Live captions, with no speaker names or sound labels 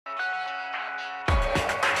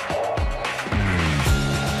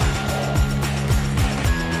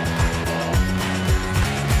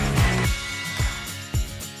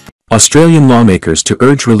Australian lawmakers to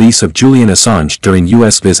urge release of Julian Assange during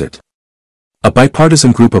U.S. visit. A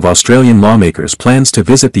bipartisan group of Australian lawmakers plans to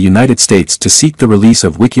visit the United States to seek the release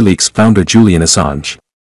of WikiLeaks founder Julian Assange.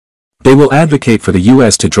 They will advocate for the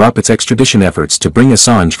U.S. to drop its extradition efforts to bring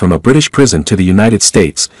Assange from a British prison to the United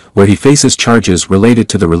States, where he faces charges related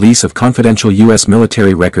to the release of confidential U.S.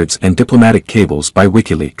 military records and diplomatic cables by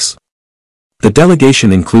WikiLeaks. The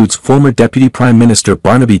delegation includes former Deputy Prime Minister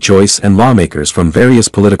Barnaby Joyce and lawmakers from various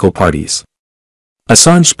political parties.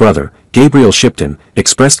 Assange's brother, Gabriel Shipton,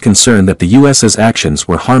 expressed concern that the U.S.'s actions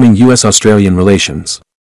were harming U.S.-Australian relations.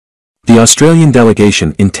 The Australian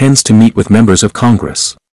delegation intends to meet with members of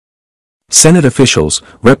Congress, Senate officials,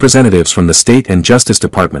 representatives from the state and justice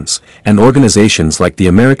departments, and organizations like the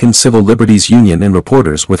American Civil Liberties Union and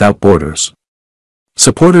Reporters Without Borders.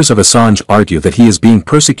 Supporters of Assange argue that he is being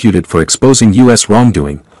persecuted for exposing U.S.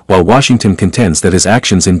 wrongdoing, while Washington contends that his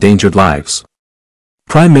actions endangered lives.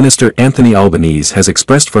 Prime Minister Anthony Albanese has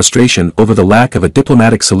expressed frustration over the lack of a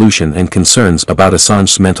diplomatic solution and concerns about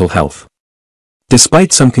Assange's mental health.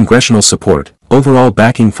 Despite some congressional support, overall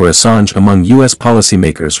backing for Assange among U.S.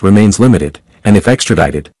 policymakers remains limited, and if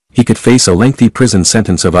extradited, he could face a lengthy prison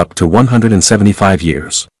sentence of up to 175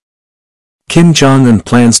 years. Kim Jong Un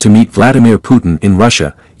plans to meet Vladimir Putin in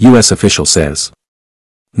Russia, U.S. official says.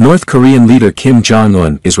 North Korean leader Kim Jong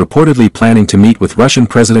Un is reportedly planning to meet with Russian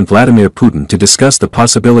President Vladimir Putin to discuss the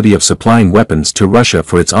possibility of supplying weapons to Russia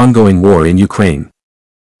for its ongoing war in Ukraine.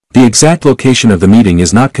 The exact location of the meeting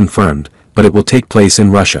is not confirmed, but it will take place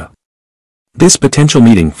in Russia. This potential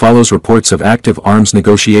meeting follows reports of active arms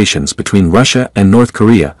negotiations between Russia and North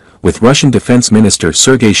Korea, with Russian Defense Minister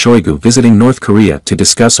Sergei Shoigu visiting North Korea to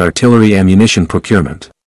discuss artillery ammunition procurement.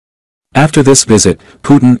 After this visit,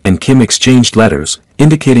 Putin and Kim exchanged letters,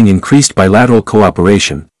 indicating increased bilateral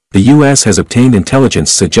cooperation. The U.S. has obtained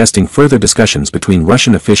intelligence suggesting further discussions between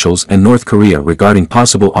Russian officials and North Korea regarding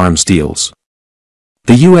possible arms deals.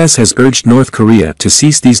 The U.S. has urged North Korea to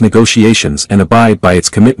cease these negotiations and abide by its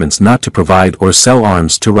commitments not to provide or sell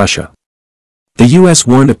arms to Russia. The U.S.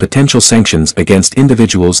 warned of potential sanctions against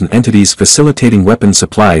individuals and entities facilitating weapons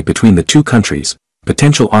supply between the two countries.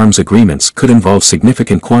 Potential arms agreements could involve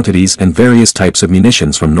significant quantities and various types of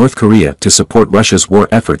munitions from North Korea to support Russia's war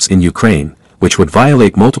efforts in Ukraine, which would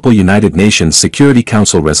violate multiple United Nations Security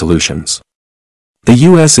Council resolutions. The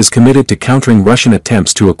U.S. is committed to countering Russian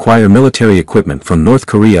attempts to acquire military equipment from North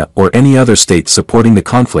Korea or any other state supporting the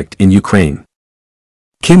conflict in Ukraine.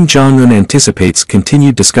 Kim Jong Un anticipates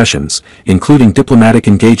continued discussions, including diplomatic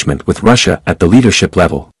engagement with Russia at the leadership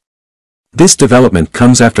level. This development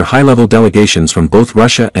comes after high-level delegations from both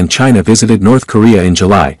Russia and China visited North Korea in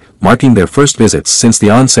July, marking their first visits since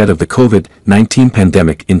the onset of the COVID-19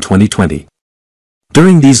 pandemic in 2020.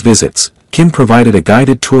 During these visits, Kim provided a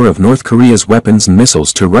guided tour of North Korea's weapons and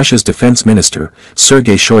missiles to Russia's defense minister,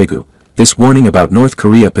 Sergei Shoigu. This warning about North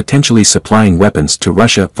Korea potentially supplying weapons to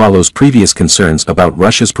Russia follows previous concerns about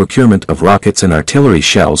Russia's procurement of rockets and artillery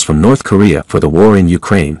shells from North Korea for the war in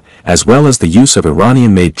Ukraine, as well as the use of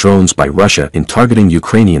Iranian-made drones by Russia in targeting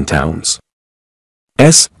Ukrainian towns.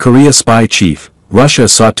 Korea spy chief, Russia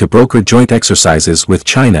sought to broker joint exercises with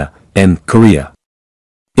China and Korea.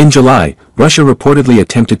 In July, Russia reportedly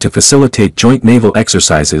attempted to facilitate joint naval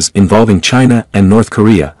exercises involving China and North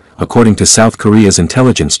Korea, according to South Korea's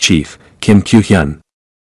intelligence chief, Kim Kyu-hyun.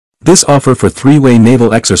 This offer for three-way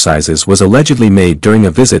naval exercises was allegedly made during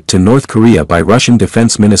a visit to North Korea by Russian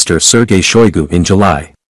Defense Minister Sergei Shoigu in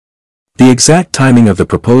July. The exact timing of the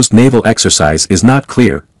proposed naval exercise is not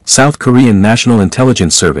clear. South Korean National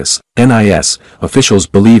Intelligence Service, NIS, officials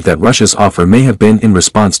believe that Russia's offer may have been in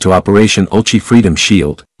response to Operation Ulchi Freedom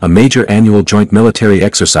Shield, a major annual joint military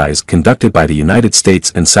exercise conducted by the United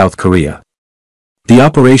States and South Korea. The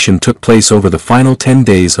operation took place over the final 10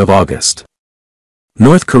 days of August.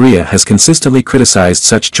 North Korea has consistently criticized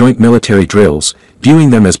such joint military drills, viewing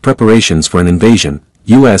them as preparations for an invasion.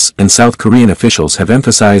 U.S. and South Korean officials have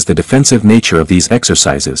emphasized the defensive nature of these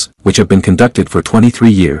exercises, which have been conducted for 23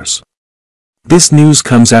 years. This news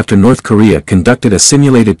comes after North Korea conducted a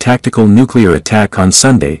simulated tactical nuclear attack on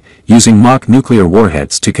Sunday, using mock nuclear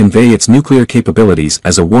warheads to convey its nuclear capabilities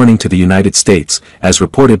as a warning to the United States, as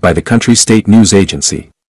reported by the country's state news agency.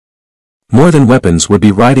 More than weapons would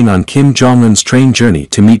be riding on Kim Jong-un's train journey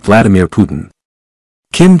to meet Vladimir Putin.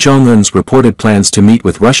 Kim Jong-un's reported plans to meet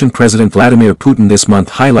with Russian President Vladimir Putin this month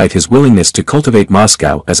highlight his willingness to cultivate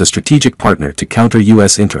Moscow as a strategic partner to counter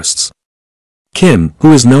U.S. interests. Kim,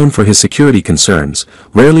 who is known for his security concerns,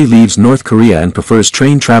 rarely leaves North Korea and prefers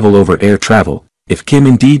train travel over air travel, if Kim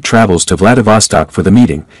indeed travels to Vladivostok for the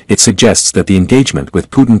meeting, it suggests that the engagement with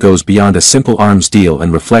Putin goes beyond a simple arms deal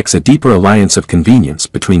and reflects a deeper alliance of convenience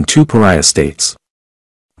between two pariah states.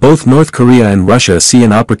 Both North Korea and Russia see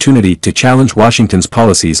an opportunity to challenge Washington's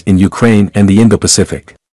policies in Ukraine and the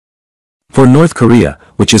Indo-Pacific. For North Korea,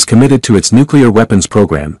 which is committed to its nuclear weapons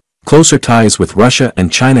program, closer ties with Russia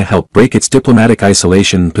and China help break its diplomatic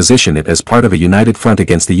isolation and position it as part of a united front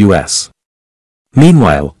against the U.S.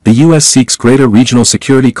 Meanwhile, the U.S. seeks greater regional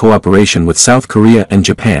security cooperation with South Korea and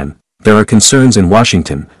Japan. There are concerns in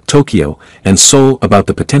Washington, Tokyo, and Seoul about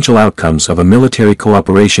the potential outcomes of a military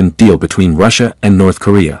cooperation deal between Russia and North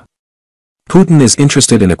Korea. Putin is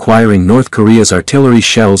interested in acquiring North Korea's artillery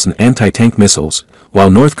shells and anti-tank missiles, while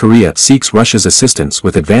North Korea seeks Russia's assistance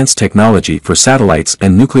with advanced technology for satellites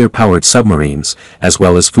and nuclear-powered submarines, as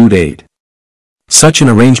well as food aid. Such an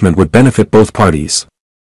arrangement would benefit both parties,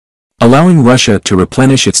 allowing Russia to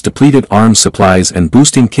replenish its depleted arms supplies and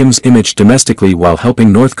boosting Kim's image domestically while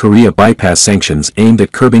helping North Korea bypass sanctions aimed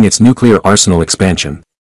at curbing its nuclear arsenal expansion.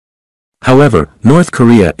 However, North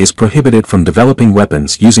Korea is prohibited from developing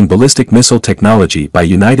weapons using ballistic missile technology by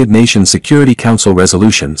United Nations Security Council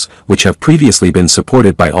resolutions, which have previously been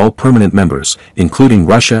supported by all permanent members, including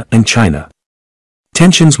Russia and China.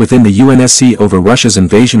 Tensions within the UNSC over Russia's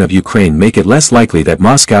invasion of Ukraine make it less likely that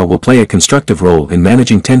Moscow will play a constructive role in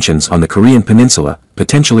managing tensions on the Korean peninsula,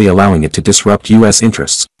 potentially allowing it to disrupt U.S.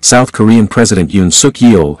 interests. South Korean President Yoon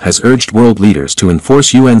Suk-yeol has urged world leaders to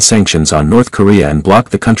enforce UN sanctions on North Korea and block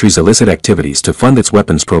the country's illicit activities to fund its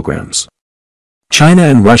weapons programs. China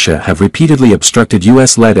and Russia have repeatedly obstructed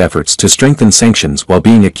U.S.-led efforts to strengthen sanctions while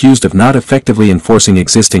being accused of not effectively enforcing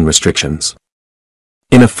existing restrictions.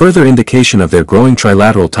 In a further indication of their growing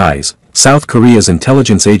trilateral ties, South Korea's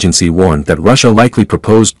intelligence agency warned that Russia likely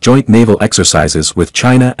proposed joint naval exercises with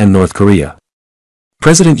China and North Korea.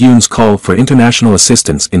 President Yoon's call for international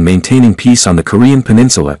assistance in maintaining peace on the Korean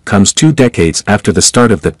peninsula comes 2 decades after the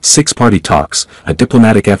start of the Six-Party Talks, a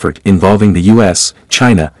diplomatic effort involving the U.S.,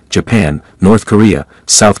 China, Japan, North Korea,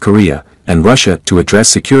 South Korea, and Russia to address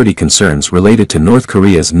security concerns related to North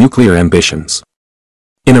Korea's nuclear ambitions.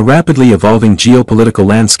 In a rapidly evolving geopolitical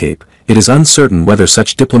landscape, it is uncertain whether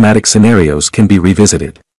such diplomatic scenarios can be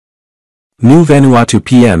revisited. New Vanuatu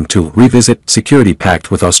PM to revisit security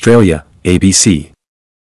pact with Australia, ABC.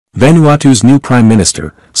 Vanuatu's new Prime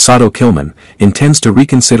Minister, Sado Kilman, intends to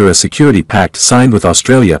reconsider a security pact signed with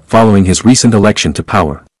Australia following his recent election to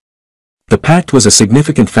power. The pact was a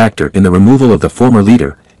significant factor in the removal of the former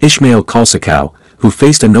leader, Ismail Kalsakau, who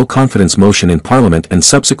faced a no-confidence motion in Parliament and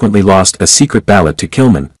subsequently lost a secret ballot to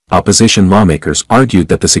Kilman. Opposition lawmakers argued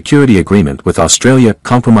that the security agreement with Australia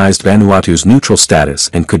compromised Vanuatu's neutral status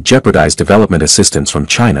and could jeopardize development assistance from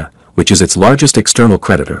China, which is its largest external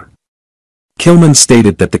creditor. Kilman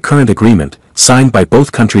stated that the current agreement, signed by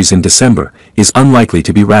both countries in December, is unlikely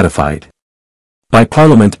to be ratified by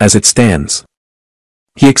Parliament as it stands.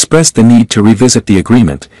 He expressed the need to revisit the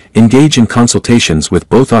agreement, engage in consultations with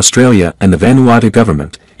both Australia and the Vanuatu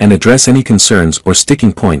government, and address any concerns or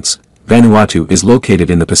sticking points. Vanuatu is located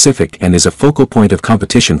in the Pacific and is a focal point of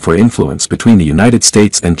competition for influence between the United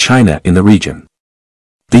States and China in the region.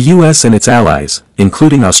 The U.S. and its allies,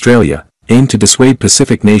 including Australia, aim to dissuade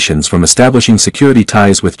Pacific nations from establishing security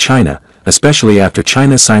ties with China, especially after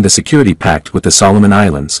China signed a security pact with the Solomon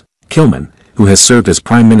Islands. Kilman, who has served as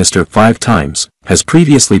Prime Minister 5 times, has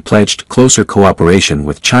previously pledged closer cooperation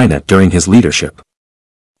with China during his leadership.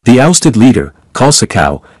 The ousted leader,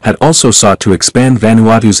 Kalsakau, had also sought to expand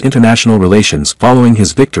Vanuatu's international relations following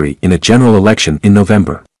his victory in a general election in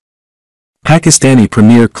November. Pakistani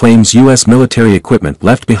premier claims U.S. military equipment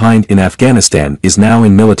left behind in Afghanistan is now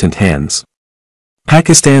in militant hands.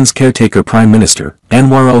 Pakistan's caretaker Prime Minister,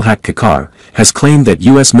 Anwar ul-Haq Kakar, has claimed that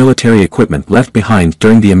U.S. military equipment left behind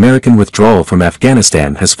during the American withdrawal from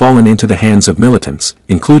Afghanistan has fallen into the hands of militants,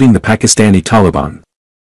 including the Pakistani Taliban.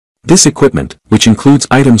 This equipment, which includes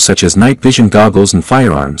items such as night vision goggles and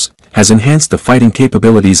firearms, has enhanced the fighting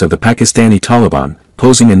capabilities of the Pakistani Taliban,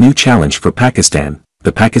 posing a new challenge for Pakistan.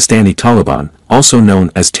 The Pakistani Taliban, also known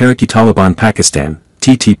as Tehrik-i-Taliban Pakistan,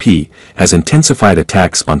 TTP, has intensified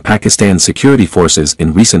attacks on Pakistan's security forces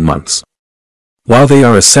in recent months. While they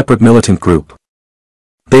are a separate militant group,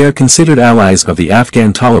 they are considered allies of the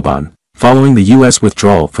Afghan Taliban. Following the U.S.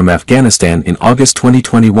 withdrawal from Afghanistan in August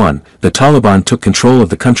 2021, the Taliban took control of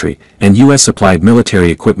the country, and U.S.-supplied military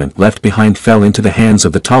equipment left behind fell into the hands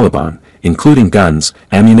of the Taliban, including guns,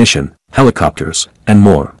 ammunition, helicopters, and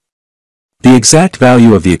more. The exact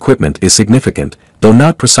value of the equipment is significant, though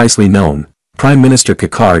not precisely known. Prime Minister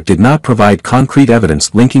Qatar did not provide concrete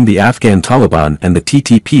evidence linking the Afghan Taliban and the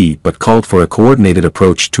TTP but called for a coordinated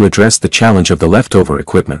approach to address the challenge of the leftover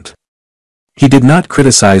equipment. He did not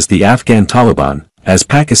criticize the Afghan Taliban, as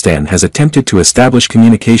Pakistan has attempted to establish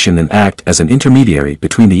communication and act as an intermediary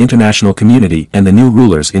between the international community and the new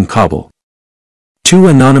rulers in Kabul. Two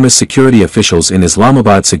anonymous security officials in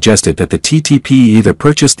Islamabad suggested that the TTP either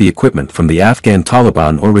purchased the equipment from the Afghan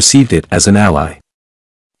Taliban or received it as an ally.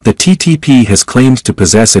 The TTP has claimed to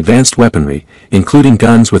possess advanced weaponry, including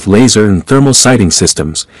guns with laser and thermal sighting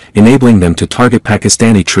systems, enabling them to target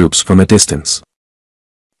Pakistani troops from a distance.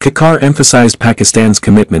 Qatar emphasized Pakistan's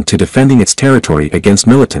commitment to defending its territory against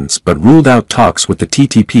militants but ruled out talks with the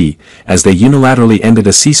TTP, as they unilaterally ended a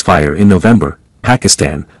ceasefire in November.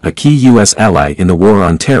 Pakistan, a key U.S. ally in the war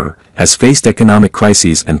on terror, has faced economic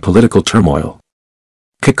crises and political turmoil.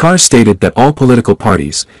 Qatar stated that all political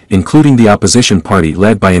parties, including the opposition party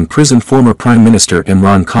led by imprisoned former Prime Minister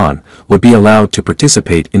Imran Khan, would be allowed to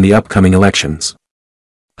participate in the upcoming elections.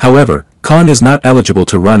 However, Khan is not eligible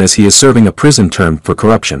to run as he is serving a prison term for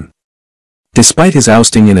corruption. Despite his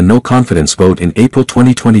ousting in a no-confidence vote in April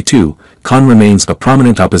 2022, Khan remains a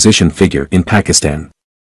prominent opposition figure in Pakistan.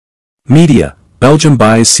 Media: Belgium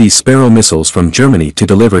buys Sea Sparrow missiles from Germany to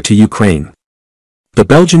deliver to Ukraine. The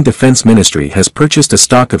Belgian Defense Ministry has purchased a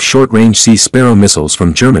stock of short-range Sea Sparrow missiles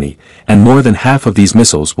from Germany, and more than half of these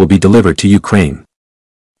missiles will be delivered to Ukraine.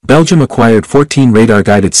 Belgium acquired 14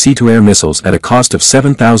 radar-guided sea-to-air missiles at a cost of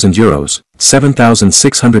 €7,000,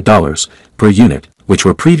 $7,600, per unit, which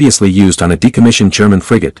were previously used on a decommissioned German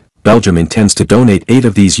frigate. Belgium intends to donate 8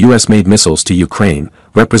 of these US-made missiles to Ukraine,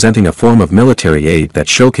 representing a form of military aid that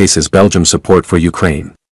showcases Belgium's support for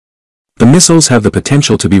Ukraine. The missiles have the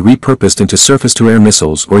potential to be repurposed into surface-to-air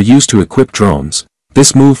missiles or used to equip drones.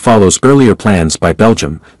 This move follows earlier plans by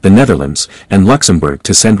Belgium, the Netherlands, and Luxembourg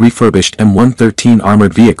to send refurbished M113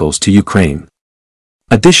 armored vehicles to Ukraine.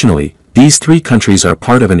 Additionally, these three countries are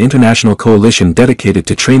part of an international coalition dedicated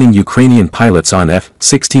to training Ukrainian pilots on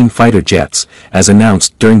F-16 fighter jets, as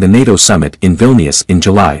announced during the NATO summit in Vilnius in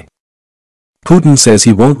July. Putin says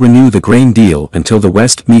he won't renew the grain deal until the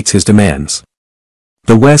West meets his demands.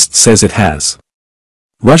 The West says it has.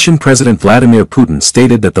 Russian President Vladimir Putin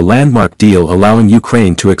stated that the landmark deal allowing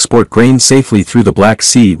Ukraine to export grain safely through the Black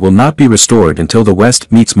Sea will not be restored until the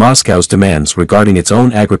West meets Moscow's demands regarding its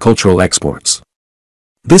own agricultural exports.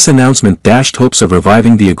 This announcement dashed hopes of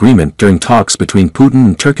reviving the agreement during talks between Putin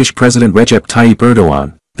and Turkish President Recep Tayyip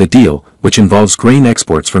Erdogan. The deal, which involves grain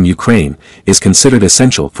exports from Ukraine, is considered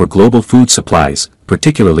essential for global food supplies,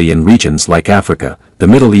 particularly in regions like Africa, the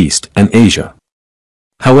Middle East, and Asia.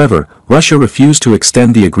 However, Russia refused to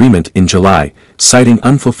extend the agreement in July, citing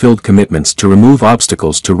unfulfilled commitments to remove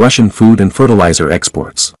obstacles to Russian food and fertilizer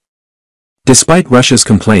exports. Despite Russia's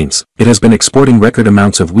complaints, it has been exporting record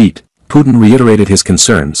amounts of wheat. Putin reiterated his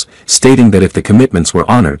concerns, stating that if the commitments were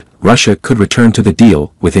honored, Russia could return to the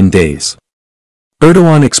deal within days.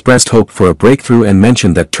 Erdogan expressed hope for a breakthrough and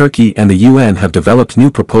mentioned that Turkey and the UN have developed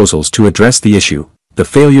new proposals to address the issue. The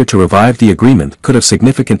failure to revive the agreement could have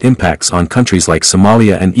significant impacts on countries like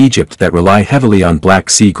Somalia and Egypt that rely heavily on Black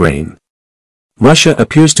Sea grain. Russia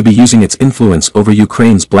appears to be using its influence over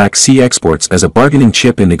Ukraine's Black Sea exports as a bargaining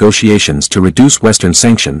chip in negotiations to reduce Western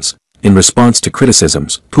sanctions. In response to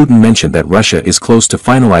criticisms, Putin mentioned that Russia is close to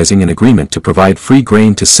finalizing an agreement to provide free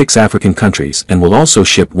grain to 6 African countries and will also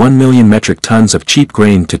ship 1 million metric tons of cheap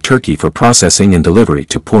grain to Turkey for processing and delivery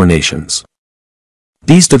to poor nations.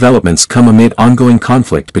 These developments come amid ongoing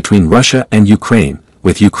conflict between Russia and Ukraine,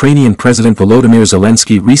 with Ukrainian President Volodymyr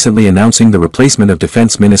Zelensky recently announcing the replacement of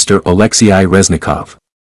Defense Minister Oleksiy Reznikov.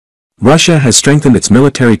 Russia has strengthened its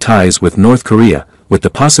military ties with North Korea, with the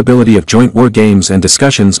possibility of joint war games and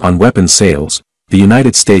discussions on weapons sales. The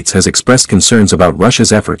United States has expressed concerns about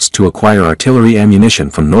Russia's efforts to acquire artillery ammunition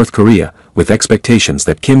from North Korea, with expectations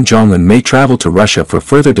that Jong Un may travel to Russia for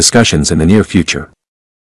further discussions in the near future.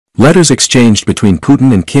 Letters exchanged between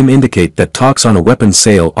Putin and Kim indicate that talks on a weapons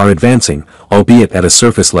sale are advancing, albeit at a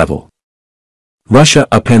surface level. Russia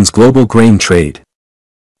upends global grain trade.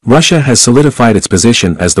 Russia has solidified its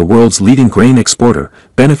position as the world's leading grain exporter,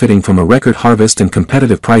 benefiting from a record harvest and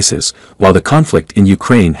competitive prices, while the conflict in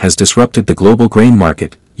Ukraine has disrupted the global grain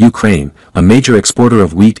market. Ukraine, a major exporter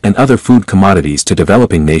of wheat and other food commodities to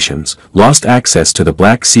developing nations, lost access to the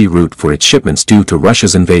Black Sea route for its shipments due to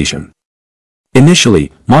Russia's invasion.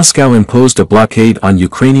 Initially, Moscow imposed a blockade on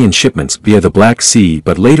Ukrainian shipments via the Black Sea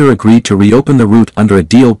but later agreed to reopen the route under a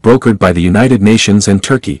deal brokered by the United Nations and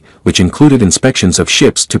Turkey, which included inspections of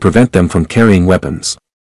ships to prevent them from carrying weapons.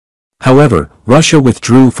 However, Russia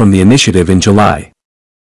withdrew from the initiative in July.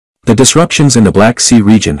 The disruptions in the Black Sea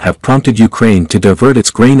region have prompted Ukraine to divert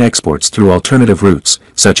its grain exports through alternative routes,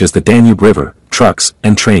 such as the Danube River, trucks,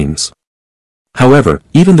 and trains. However,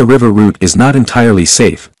 even the river route is not entirely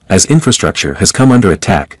safe, as infrastructure has come under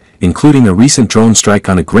attack, including a recent drone strike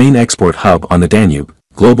on a grain export hub on the Danube.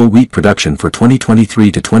 Global wheat production for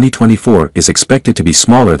 2023 to 2024 is expected to be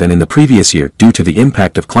smaller than in the previous year due to the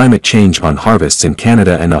impact of climate change on harvests in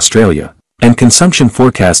Canada and Australia, and consumption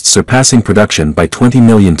forecasts surpassing production by 20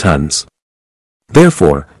 million tons.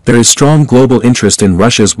 Therefore, there is strong global interest in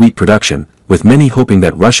Russia's wheat production, with many hoping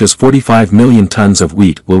that Russia's 45 million tons of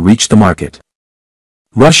wheat will reach the market.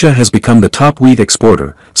 Russia has become the top wheat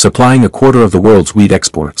exporter, supplying a quarter of the world's wheat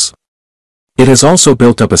exports. It has also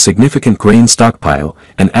built up a significant grain stockpile,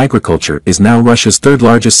 and agriculture is now Russia's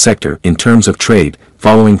third-largest sector in terms of trade,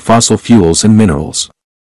 following fossil fuels and minerals.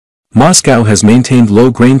 Moscow has maintained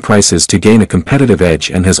low grain prices to gain a competitive edge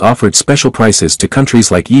and has offered special prices to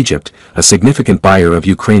countries like Egypt, a significant buyer of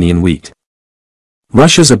Ukrainian wheat.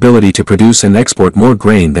 Russia's ability to produce and export more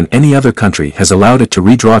grain than any other country has allowed it to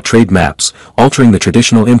redraw trade maps, altering the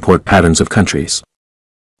traditional import patterns of countries.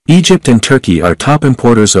 Egypt and Turkey are top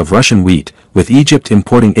importers of Russian wheat, with Egypt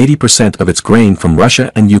importing 80% of its grain from Russia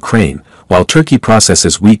and Ukraine, while Turkey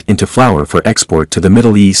processes wheat into flour for export to the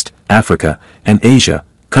Middle East, Africa, and Asia.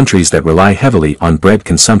 Countries that rely heavily on bread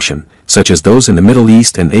consumption, such as those in the Middle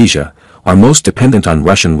East and Asia, are most dependent on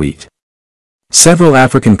Russian wheat. Several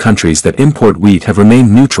African countries that import wheat have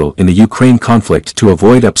remained neutral in the Ukraine conflict to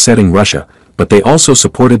avoid upsetting Russia, but they also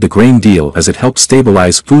supported the grain deal as it helped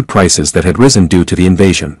stabilize food prices that had risen due to the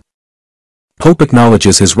invasion. Pope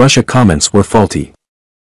acknowledges his Russia comments were faulty.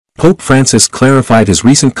 Pope Francis clarified his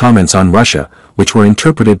recent comments on Russia, which were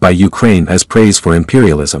interpreted by Ukraine as praise for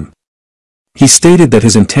imperialism. He stated that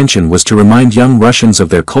his intention was to remind young Russians of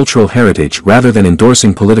their cultural heritage rather than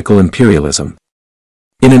endorsing political imperialism.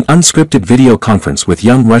 In an unscripted video conference with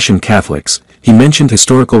young Russian Catholics, he mentioned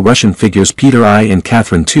historical Russian figures Peter I and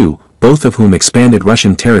Catherine II, both of whom expanded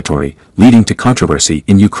Russian territory, leading to controversy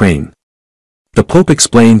in Ukraine. The Pope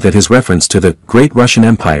explained that his reference to the Great Russian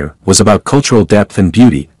Empire was about cultural depth and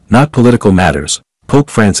beauty, not political matters. Pope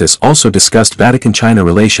Francis also discussed Vatican-China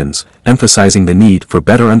relations, emphasizing the need for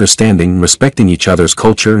better understanding and respecting each other's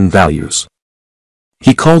culture and values.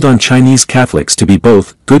 He called on Chinese Catholics to be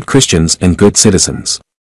both good Christians and good citizens.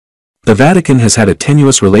 The Vatican has had a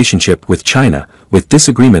tenuous relationship with China, with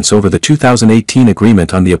disagreements over the 2018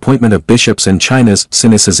 agreement on the appointment of bishops and China's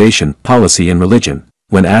Sinicization policy and religion.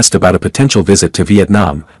 When asked about a potential visit to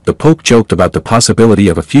Vietnam, the Pope joked about the possibility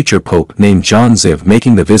of a future Pope named John Ziv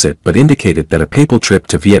making the visit but indicated that a papal trip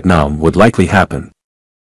to Vietnam would likely happen.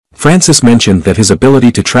 Francis mentioned that his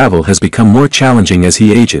ability to travel has become more challenging as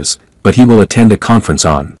he ages, but he will attend a conference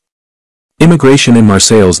on immigration in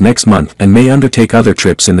Marseilles next month and may undertake other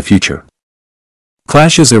trips in the future.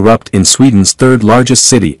 Clashes erupt in Sweden's third-largest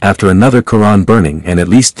city after another Quran burning and at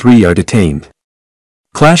least 3 are detained.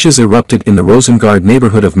 Clashes erupted in the Rosengård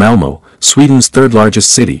neighborhood of Malmö, Sweden's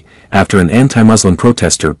third-largest city, after an anti-Muslim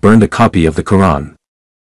protester burned a copy of the Quran.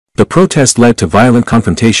 The protest led to violent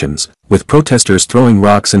confrontations, with protesters throwing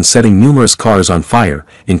rocks and setting numerous cars on fire,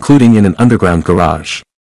 including in an underground garage.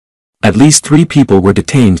 At least 3 people were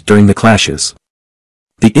detained during the clashes.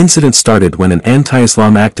 The incident started when an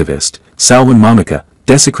anti-Islam activist, Salwan Momika,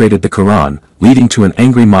 desecrated the Quran, leading to an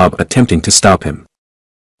angry mob attempting to stop him.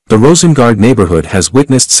 The Rosengård neighborhood has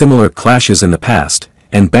witnessed similar clashes in the past,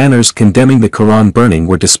 and banners condemning the Quran burning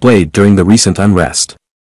were displayed during the recent unrest.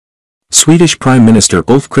 Swedish Prime Minister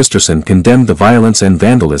Ulf Kristersson condemned the violence and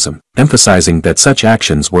vandalism, emphasizing that such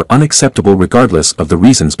actions were unacceptable regardless of the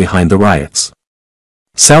reasons behind the riots.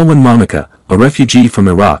 Salwan Momika, a refugee from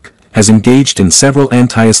Iraq, has engaged in several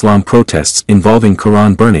anti-Islam protests involving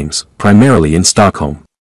Quran burnings, primarily in Stockholm.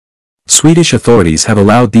 Swedish authorities have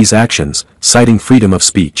allowed these actions, citing freedom of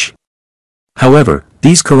speech. However,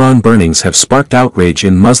 these Quran burnings have sparked outrage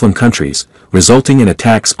in Muslim countries, resulting in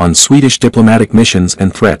attacks on Swedish diplomatic missions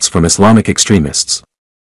and threats from Islamic extremists.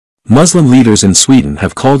 Muslim leaders in Sweden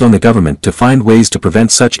have called on the government to find ways to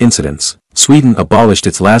prevent such incidents. Sweden abolished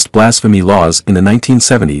its last blasphemy laws in the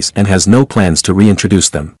 1970s and has no plans to reintroduce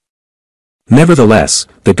them. Nevertheless,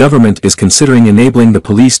 the government is considering enabling the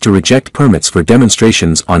police to reject permits for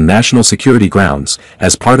demonstrations on national security grounds,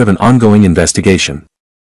 as part of an ongoing investigation.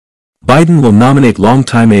 Biden will nominate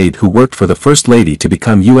longtime aide who worked for the First Lady to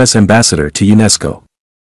become U.S. ambassador to UNESCO.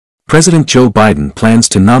 President Joe Biden plans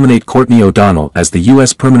to nominate Courtney O'Donnell as the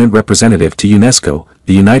U.S. permanent representative to UNESCO,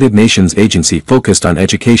 the United Nations agency focused on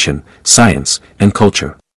education, science, and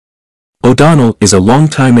culture. O'Donnell is a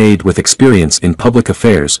longtime aide with experience in public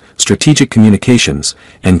affairs, strategic communications,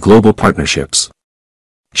 and global partnerships.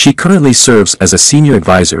 She currently serves as a senior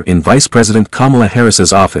advisor in Vice President Kamala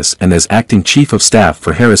Harris's office and as acting chief of staff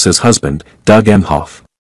for Harris's husband, Doug Emhoff.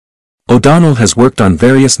 O'Donnell has worked on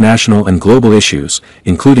various national and global issues,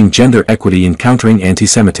 including gender equity and countering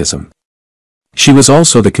anti-Semitism. She was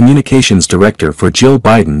also the communications director for Jill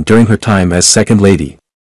Biden during her time as Second Lady.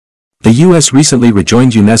 The U.S. recently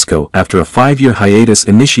rejoined UNESCO after a 5-year hiatus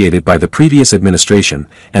initiated by the previous administration,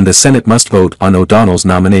 and the Senate must vote on O'Donnell's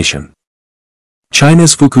nomination.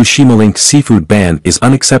 China's Fukushima-linked seafood ban is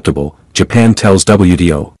unacceptable, Japan tells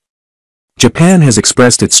WTO. Japan has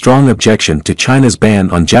expressed its strong objection to China's ban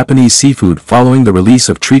on Japanese seafood following the release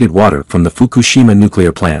of treated water from the Fukushima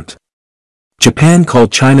nuclear plant. Japan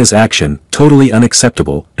called China's action totally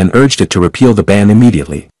unacceptable and urged it to repeal the ban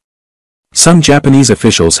immediately. Some Japanese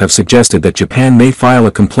officials have suggested that Japan may file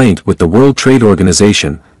a complaint with the World Trade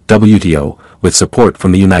Organization, WTO, with support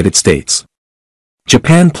from the United States.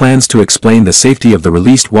 Japan plans to explain the safety of the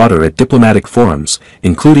released water at diplomatic forums,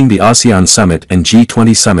 including the ASEAN Summit and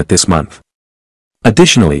G20 Summit this month.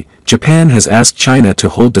 Additionally, Japan has asked China to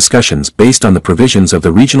hold discussions based on the provisions of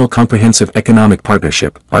the Regional Comprehensive Economic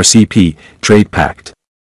Partnership, RCP, Trade Pact.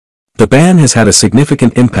 The ban has had a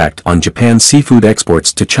significant impact on Japan's seafood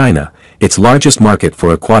exports to China, its largest market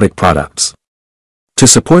for aquatic products. To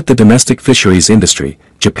support the domestic fisheries industry,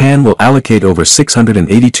 Japan will allocate over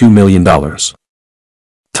 $682 million.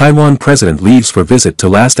 Taiwan president leaves for visit to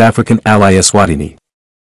last African ally Eswatini.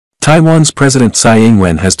 Taiwan's President Tsai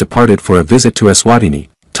Ing-wen has departed for a visit to Eswatini,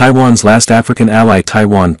 Taiwan's last African ally.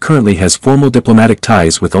 Taiwan currently has formal diplomatic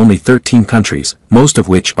ties with only 13 countries, most of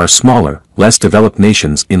which are smaller, less developed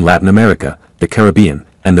nations in Latin America, the Caribbean,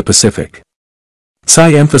 and the Pacific.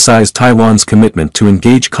 Tsai emphasized Taiwan's commitment to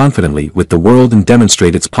engage confidently with the world and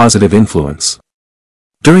demonstrate its positive influence.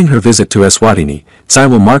 During her visit to Eswatini, Tsai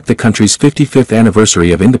will mark the country's 55th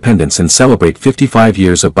anniversary of independence and celebrate 55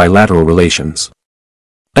 years of bilateral relations.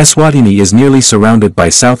 Eswatini is nearly surrounded by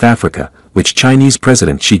South Africa, which Chinese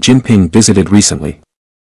President Xi Jinping visited recently.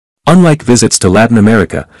 Unlike visits to Latin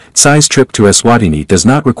America, Tsai's trip to Eswatini does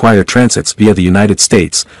not require transits via the United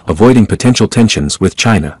States, avoiding potential tensions with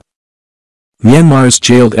China. Myanmar's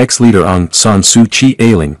jailed ex-leader Aung San Suu Kyi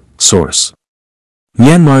ailing, source.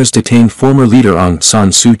 Myanmar's detained former leader Aung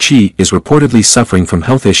San Suu Kyi is reportedly suffering from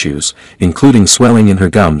health issues, including swelling in her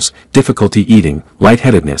gums, difficulty eating,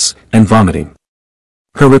 lightheadedness, and vomiting.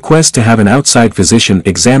 Her request to have an outside physician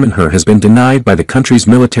examine her has been denied by the country's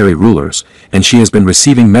military rulers, and she has been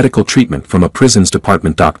receiving medical treatment from a prison's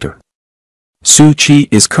department doctor. Suu Kyi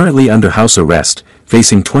is currently under house arrest,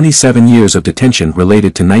 facing 27 years of detention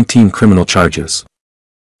related to 19 criminal charges.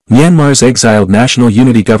 Myanmar's exiled National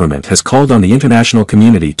Unity Government has called on the international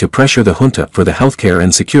community to pressure the junta for the healthcare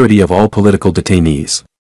and security of all political detainees.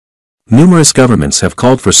 Numerous governments have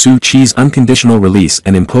called for Suu Kyi's unconditional release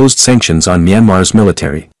and imposed sanctions on Myanmar's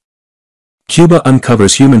military. Cuba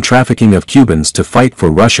uncovers human trafficking of Cubans to fight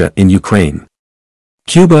for Russia in Ukraine.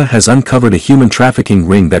 Cuba has uncovered a human trafficking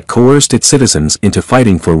ring that coerced its citizens into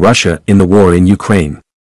fighting for Russia in the war in Ukraine.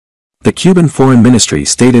 The Cuban Foreign Ministry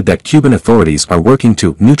stated that Cuban authorities are working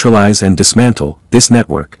to neutralize and dismantle this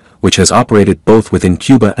network, which has operated both within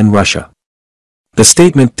Cuba and Russia. The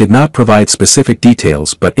statement did not provide specific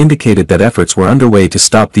details but indicated that efforts were underway to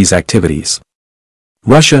stop these activities.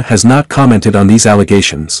 Russia has not commented on these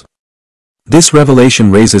allegations. This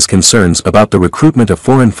revelation raises concerns about the recruitment of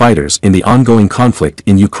foreign fighters in the ongoing conflict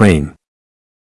in Ukraine.